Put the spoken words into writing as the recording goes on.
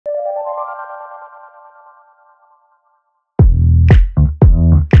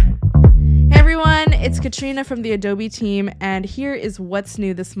Katrina from the Adobe team, and here is what's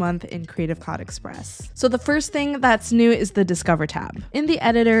new this month in Creative Cloud Express. So the first thing that's new is the Discover tab. In the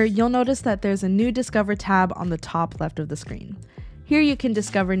editor, you'll notice that there's a new Discover tab on the top left of the screen. Here you can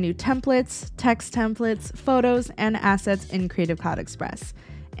discover new templates, text templates, photos, and assets in Creative Cloud Express.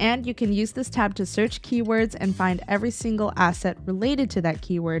 And you can use this tab to search keywords and find every single asset related to that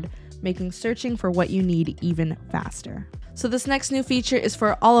keyword, making searching for what you need even faster. So this next new feature is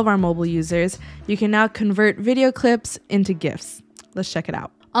for all of our mobile users. You can now convert video clips into GIFs. Let's check it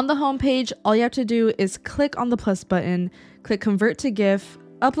out. On the home page, all you have to do is click on the plus button, click Convert to GIF,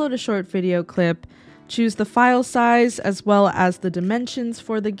 upload a short video clip, choose the file size as well as the dimensions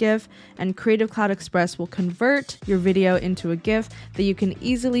for the GIF, and Creative Cloud Express will convert your video into a GIF that you can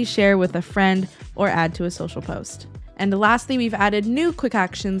easily share with a friend or add to a social post. And lastly, we've added new quick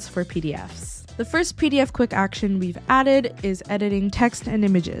actions for PDFs. The first PDF quick action we've added is editing text and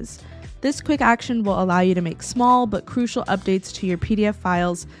images. This quick action will allow you to make small but crucial updates to your PDF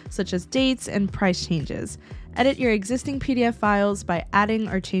files, such as dates and price changes. Edit your existing PDF files by adding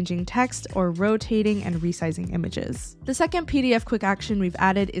or changing text or rotating and resizing images. The second PDF quick action we've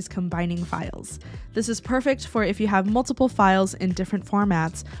added is combining files. This is perfect for if you have multiple files in different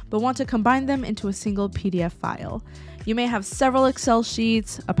formats, but want to combine them into a single PDF file. You may have several Excel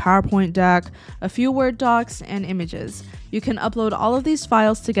sheets, a PowerPoint deck, a few Word docs, and images. You can upload all of these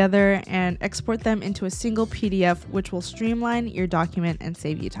files together and export them into a single PDF, which will streamline your document and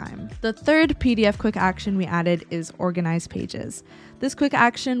save you time. The third PDF quick action we added is organize pages. This quick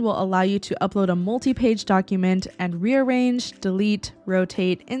action will allow you to upload a multi-page document and rearrange, delete,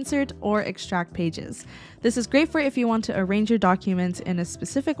 rotate, insert, or extract pages. This is great for if you want to arrange your documents in a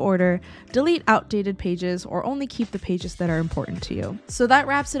specific order, delete outdated pages, or only keep the pages that are important to you. So that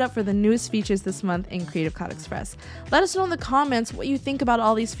wraps it up for the newest features this month in Creative Cloud Express. Let us know in the comments what you think about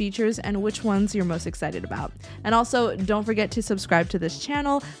all these features and which ones you're most excited about. And also, don't forget to subscribe to this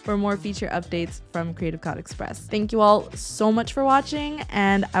channel for more feature updates from Creative Cloud Express. Thank you all so much for watching,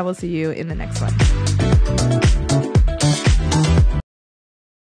 and I will see you in the next one.